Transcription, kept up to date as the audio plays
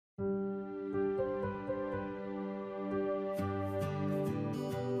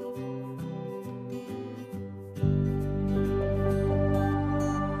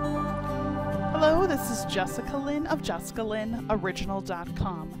this is Jessica Lynn of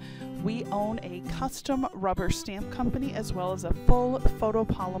JessicaLynnOriginal.com. We own a custom rubber stamp company as well as a full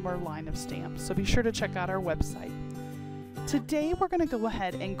photopolymer line of stamps, so be sure to check out our website. Today we're going to go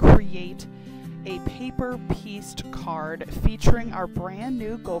ahead and create a paper pieced card featuring our brand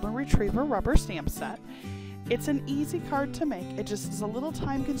new Golden Retriever rubber stamp set. It's an easy card to make, it just is a little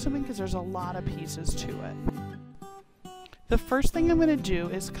time consuming because there's a lot of pieces to it. The first thing I'm going to do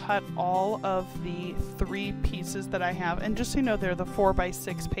is cut all of the 3 pieces that I have, and just so you know, they're the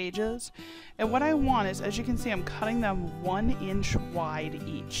 4x6 pages. And what I want is, as you can see, I'm cutting them 1 inch wide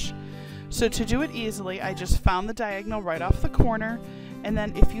each. So to do it easily, I just found the diagonal right off the corner, and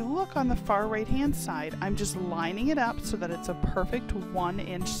then if you look on the far right hand side, I'm just lining it up so that it's a perfect 1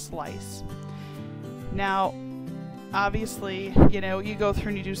 inch slice. Now, obviously, you know, you go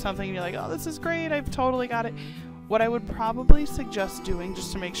through and you do something and you're like, oh, this is great, I've totally got it. What I would probably suggest doing,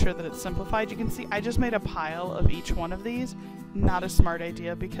 just to make sure that it's simplified, you can see I just made a pile of each one of these. Not a smart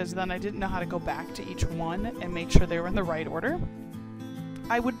idea, because then I didn't know how to go back to each one and make sure they were in the right order.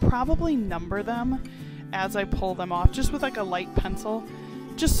 I would probably number them as I pull them off, just with like a light pencil,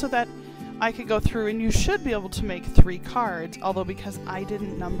 just so that I could go through, and you should be able to make 3 cards, although because I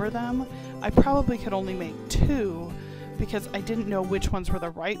didn't number them, I probably could only make 2, because I didn't know which ones were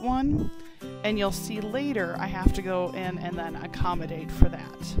the right one. And you'll see later I have to go in and then accommodate for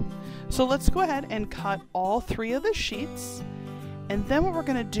that. So let's go ahead and cut all 3 of the sheets, and then what we're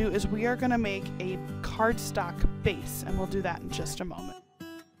going to do is we are going to make a cardstock base, and we'll do that in just a moment.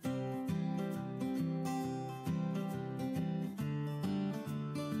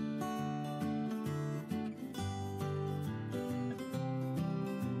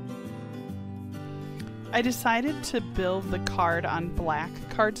 I decided to build the card on black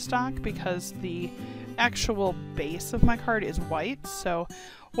cardstock because the actual base of my card is white. So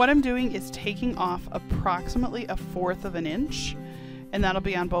what I'm doing is taking off approximately 1/4 of an inch, and that'll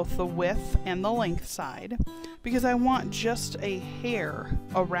be on both the width and the length side, because I want just a hair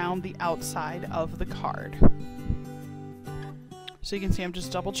around the outside of the card. So you can see I'm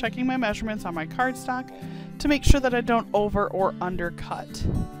just double checking my measurements on my cardstock to make sure that I don't over or undercut.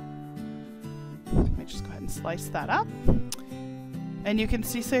 Let me just go ahead and slice that up. And you can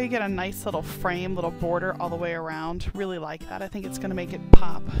see, so you get a nice little frame, little border all the way around. Really like that. I think it's going to make it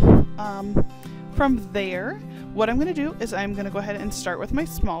pop. From there, what I'm going to do is I'm going to go ahead and start with my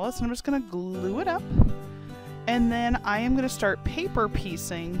smallest, and I'm just going to glue it up. And then I am going to start paper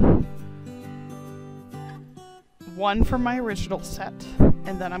piecing one from my original set.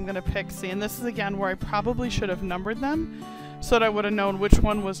 And then I'm going to pick, see, and this is again where I probably should have numbered them, so that I would have known which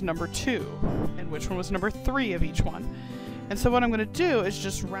one was number 2 and which one was number 3 of each one. And so what I'm going to do is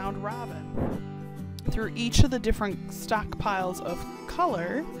just round robin through each of the different stockpiles of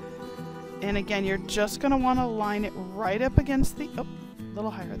color. And again, you're just going to want to line it right up against the, oh, a little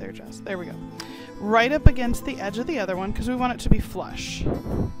higher there, Jess. There we go. Right up against the edge of the other one, because we want it to be flush.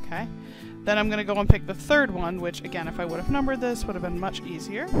 Okay. Then I'm going to go and pick the 3rd one, which again, if I would have numbered this, would have been much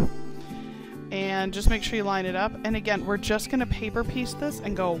easier. And just make sure you line it up. And again, we're just going to paper piece this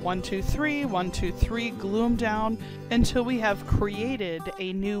and go 1, 2, 3, 1, 2, 3, glue them down until we have created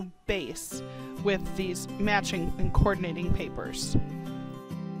a new base with these matching and coordinating papers.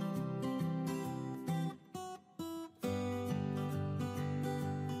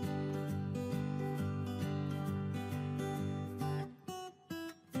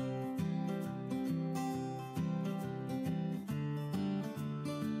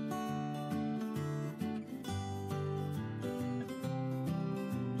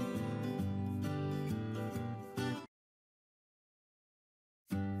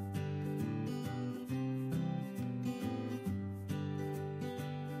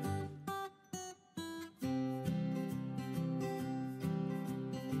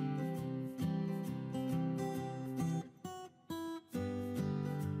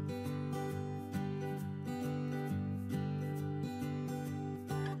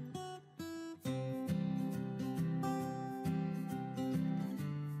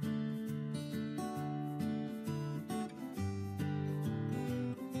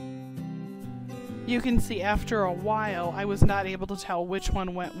 You can see after a while I was not able to tell which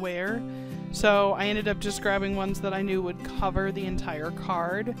one went where, so I ended up just grabbing ones that I knew would cover the entire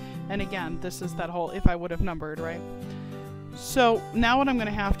card. And again, this is that whole if I would have numbered, right? So now what I'm going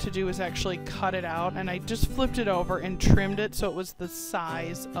to have to do is actually cut it out, and I just flipped it over and trimmed it so it was the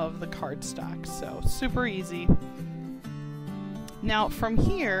size of the cardstock. So super easy. Now from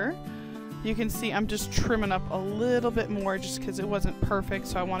here, you can see I'm just trimming up a little bit more just because it wasn't perfect,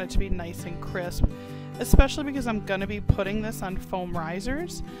 so I want it to be nice and crisp. especially because I'm going to be putting this on foam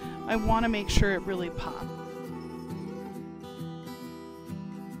risers. I want to make sure it really pops.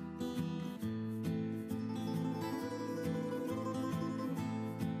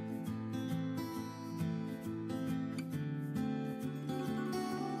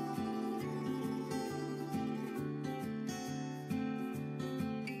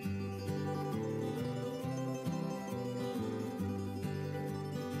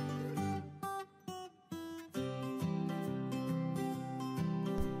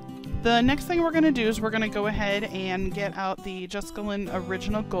 The next thing we're going to do is we're going to go ahead and get out the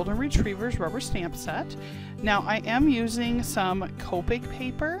JessicaLynnOriginal Golden Retrievers rubber stamp set. Now I am using some Copic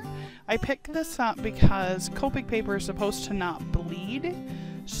paper. I picked this up because Copic paper is supposed to not bleed,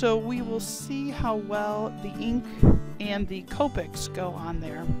 so we will see how well the ink and the Copics go on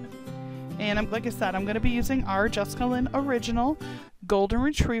there. And like I said, I'm going to be using our JessicaLynnOriginal Golden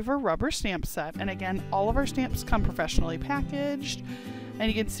Retriever rubber stamp set. And again, all of our stamps come professionally packaged.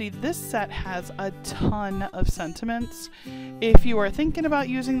 And you can see this set has a ton of sentiments. If you are thinking about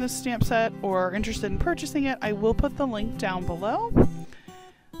using this stamp set or interested in purchasing it, I will put the link down below.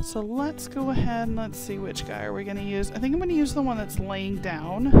 So let's go ahead and let's see which guy are we going to use. I think I'm going to use the one that's laying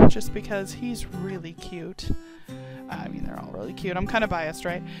down just because he's really cute. I mean, they're all really cute. I'm kind of biased,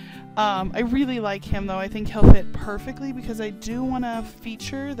 right? I really like him though. I think he'll fit perfectly because I do want to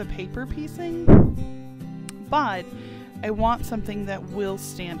feature the paper piecing, but I want something that will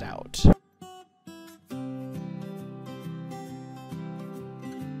stand out.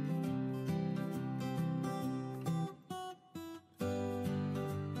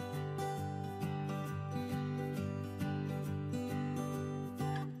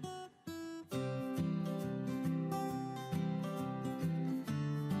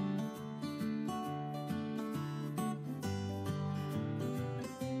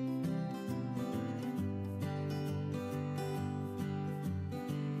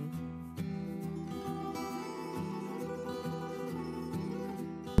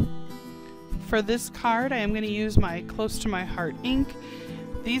 For this card, I am going to use my Close to My Heart ink.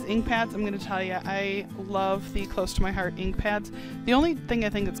 These ink pads, I'm going to tell you, I love the Close to My Heart ink pads. The only thing I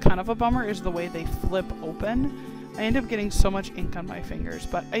think that's kind of a bummer is the way they flip open. I end up getting so much ink on my fingers,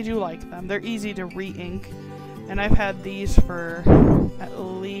 but I do like them. They're easy to re-ink, and I've had these for at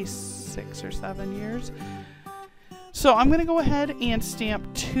least 6 or 7 years. So I'm going to go ahead and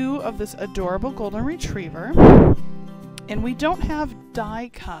stamp 2 of this adorable golden retriever. And we don't have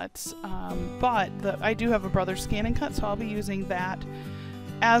die cuts, but I do have a brother scan and cut, so I'll be using that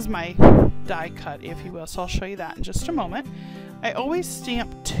as my die cut, if you will. So I'll show you that in just a moment. I always stamp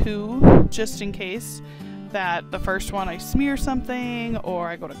 2 just in case that the first one I smear something or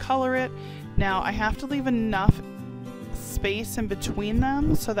I go to color it. Now I have to leave enough space in between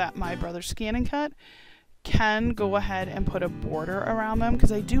them so that my brother scan and cut can go ahead and put a border around them,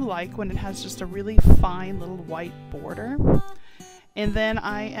 because I do like when it has just a really fine little white border. And then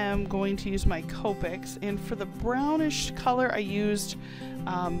I am going to use my Copics, and for the brownish color I used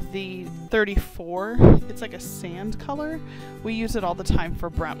the 34. It's like a sand color. We use it all the time for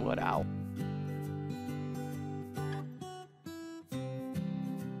Brentwood Owl.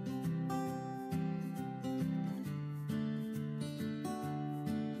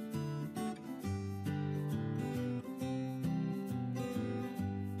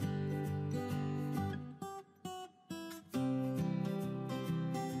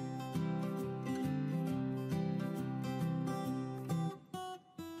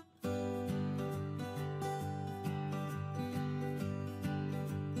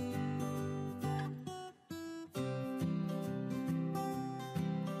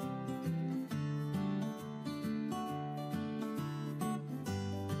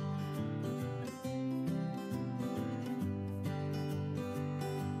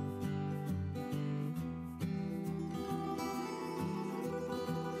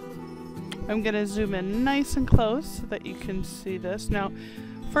 I'm going to zoom in nice and close so that you can see this. Now,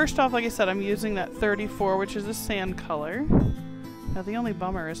 first off, like I said, I'm using that 34, which is a sand color. Now, the only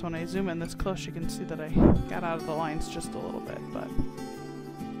bummer is when I zoom in this close, you can see that I got out of the lines just a little bit. But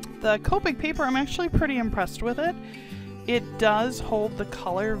the Copic paper, I'm actually pretty impressed with it. It does hold the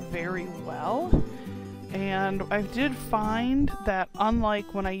color very well. And I did find that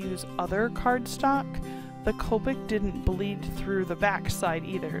unlike when I use other cardstock, the Copic didn't bleed through the back side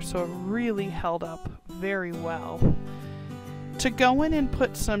either, so it really held up very well. To go in and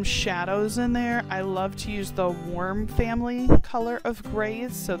put some shadows in there, I love to use the warm family color of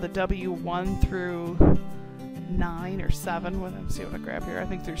grays, so the W1 through 9 or 7. Let's see what I grab here. I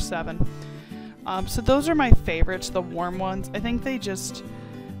think through 7. So those are my favorites, the warm ones. I think they just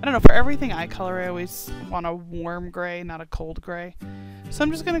I don't know, for everything I color, I always want a warm gray, not a cold gray. So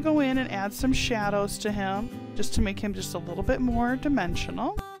I'm just going to go in and add some shadows to him, just to make him just a little bit more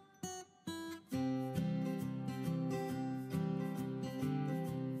dimensional.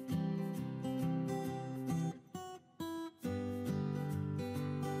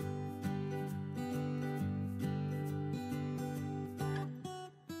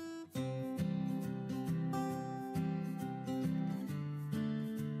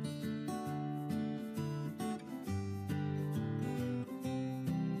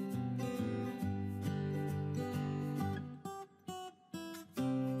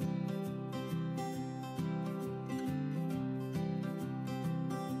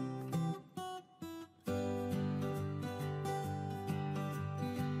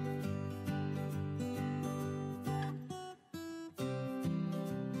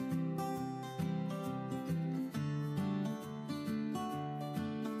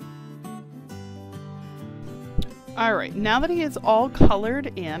 Alright, now that he is all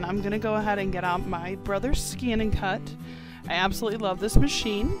colored in, I'm going to go ahead and get out my brother's Scan and Cut. I absolutely love this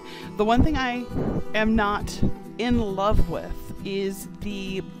machine. The one thing I am not in love with is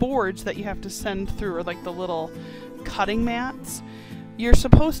the boards that you have to send through, or like the little cutting mats. You're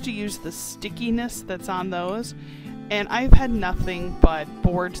supposed to use the stickiness that's on those, and I've had nothing but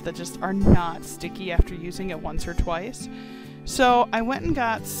boards that just are not sticky after using it once or twice. So I went and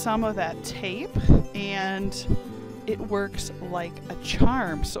got some of that tape, and it works like a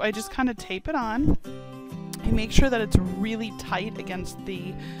charm. So I just kind of tape it on. I make sure that it's really tight against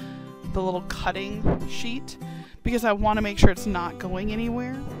the little cutting sheet, because I want to make sure it's not going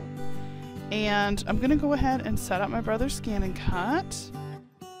anywhere. And I'm going to go ahead and set up my brother's Scan and Cut.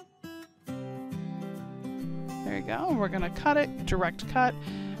 There you go. We're going to cut it, direct cut,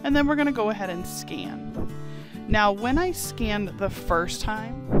 and then we're going to go ahead and scan. Now, when I scanned the first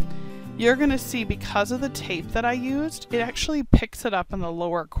time, you're going to see, because of the tape that I used, it actually picks it up in the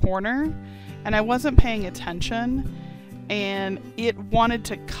lower corner, and I wasn't paying attention, and it wanted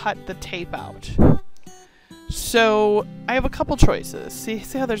to cut the tape out. So I have a couple choices. See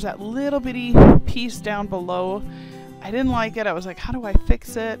how there's that little bitty piece down below? I didn't like it. I was like, how do I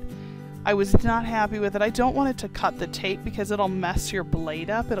fix it? I was not happy with it. I don't want it to cut the tape because it'll mess your blade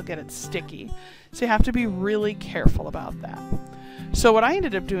up. It'll get it sticky. So you have to be really careful about that. So what I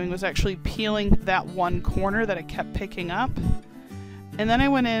ended up doing was actually peeling that one corner that it kept picking up. And then I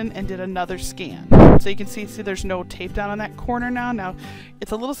went in and did another scan. So you can see there's no tape down on that corner now. Now,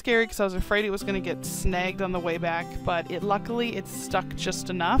 it's a little scary because I was afraid it was going to get snagged on the way back, but luckily it stuck just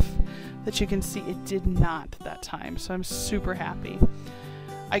enough that you can see it did not that time. So I'm super happy.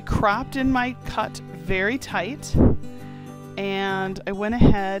 I cropped in my cut very tight, and I went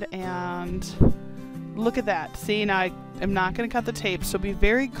ahead and look at that. See, now I'm not going to cut the tape, so be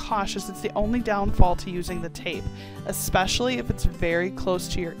very cautious. It's the only downfall to using the tape, especially if it's very close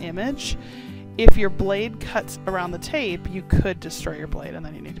to your image. If your blade cuts around the tape, you could destroy your blade, and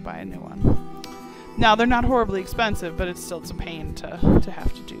then you need to buy a new one. Now, they're not horribly expensive, but it's a pain to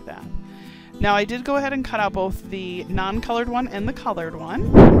have to do that. Now, I did go ahead and cut out both the non-colored one and the colored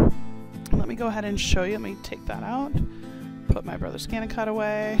one. Let me go ahead and show you. Let me take that out. Put my brother's Scan and Cut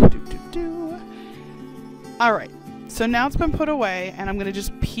away. Alright, so now it's been put away, and I'm going to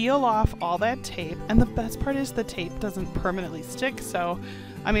just peel off all that tape. And the best part is the tape doesn't permanently stick, so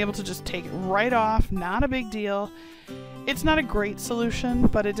I'm able to just take it right off. Not a big deal. It's not a great solution,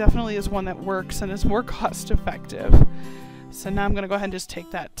 but it definitely is one that works and is more cost effective. So now I'm going to go ahead and just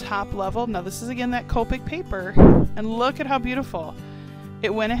take that top level. Now this is again that Copic paper, and look at how beautiful.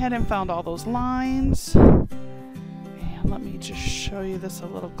 It went ahead and found all those lines. And let me just show you this a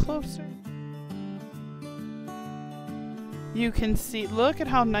little closer. You can see, look at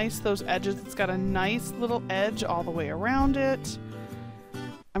how nice those edges, it's got a nice little edge all the way around it.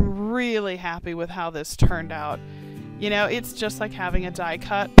 I'm really happy with how this turned out. You know, it's just like having a die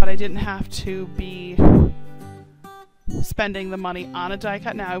cut, but I didn't have to be spending the money on a die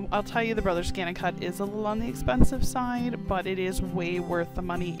cut. Now, I'll tell you, the Brothers Scan and Cut is a little on the expensive side, but it is way worth the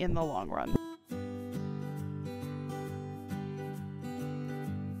money in the long run.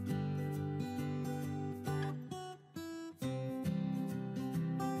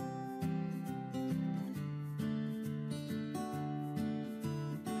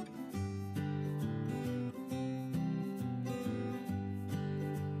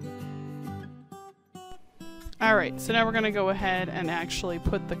 Alright, so now we're going to go ahead and actually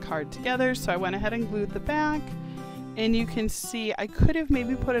put the card together. So I went ahead and glued the back, and you can see I could have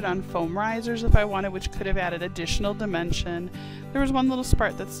maybe put it on foam risers if I wanted, which could have added additional dimension. There was one little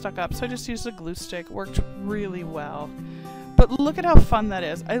spark that stuck up, so I just used a glue stick. It worked really well. But look at how fun that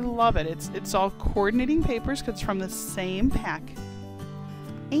is. I love it. It's all coordinating papers because it's from the same pack.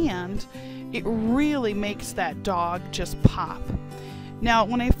 And it really makes that dog just pop. Now,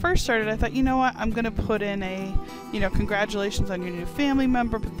 when I first started, I thought, you know what, I'm going to put in a, congratulations on your new family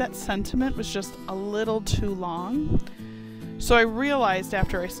member, but that sentiment was just a little too long. So I realized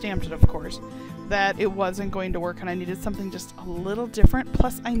after I stamped it, of course, that it wasn't going to work and I needed something just a little different.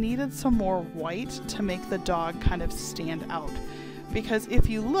 Plus, I needed some more white to make the dog kind of stand out. Because if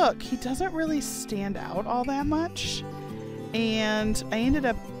you look, he doesn't really stand out all that much. And I ended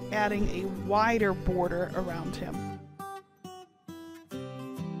up adding a wider border around him.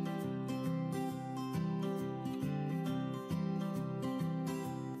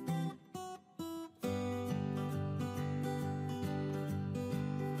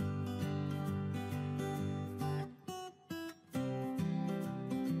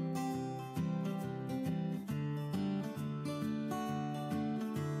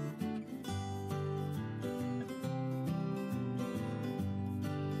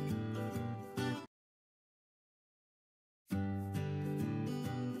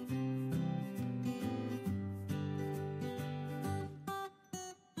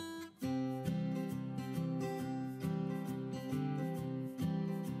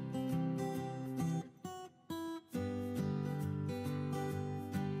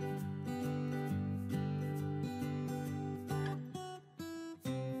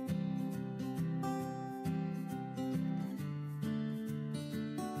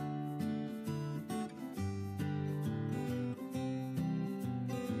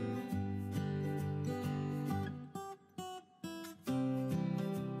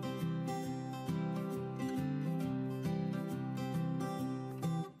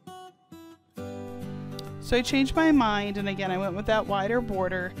 So I changed my mind, and again I went with that wider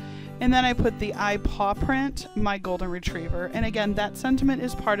border, and then I put the eye paw print, my golden retriever. And again, that sentiment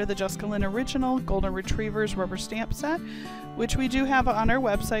is part of the Jessica Lynn Original Golden Retrievers rubber stamp set, which we do have on our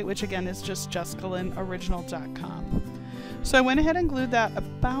website, which again is just JessicaLynnOriginal.com. So I went ahead and glued that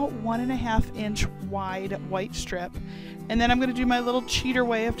about 1.5 inch wide white strip, and then I'm going to do my little cheater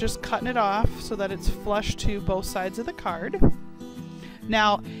way of just cutting it off so that it's flush to both sides of the card.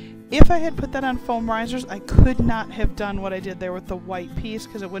 Now, if I had put that on foam risers, I could not have done what I did there with the white piece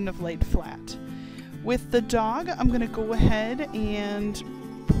because it wouldn't have laid flat. With the dog, I'm going to go ahead and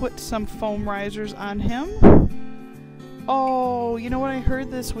put some foam risers on him. Oh, you know what I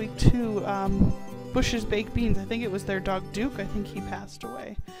heard this week too? Bush's Baked Beans. I think it was their dog Duke. I think he passed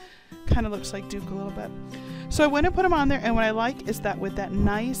away. Kind of looks like Duke a little bit. So I went and put him on there, and what I like is that with that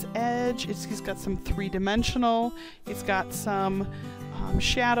nice edge, he's got some three-dimensional, it's got some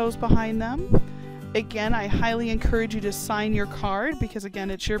shadows behind them. Again, I highly encourage you to sign your card because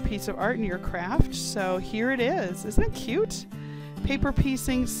again, it's your piece of art and your craft. So here it is. Isn't it cute? Paper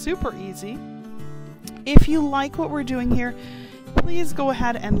piecing, super easy. If you like what we're doing here, please go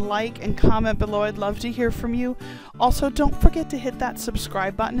ahead and like and comment below. I'd love to hear from you. Also, don't forget to hit that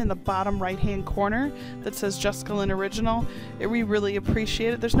subscribe button in the bottom right hand corner that says Jessica Lynn Original. We really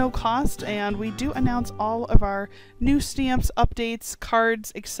appreciate it. There's no cost, and we do announce all of our new stamps, updates,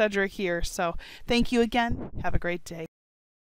 cards, etc. here. So thank you again. Have a great day.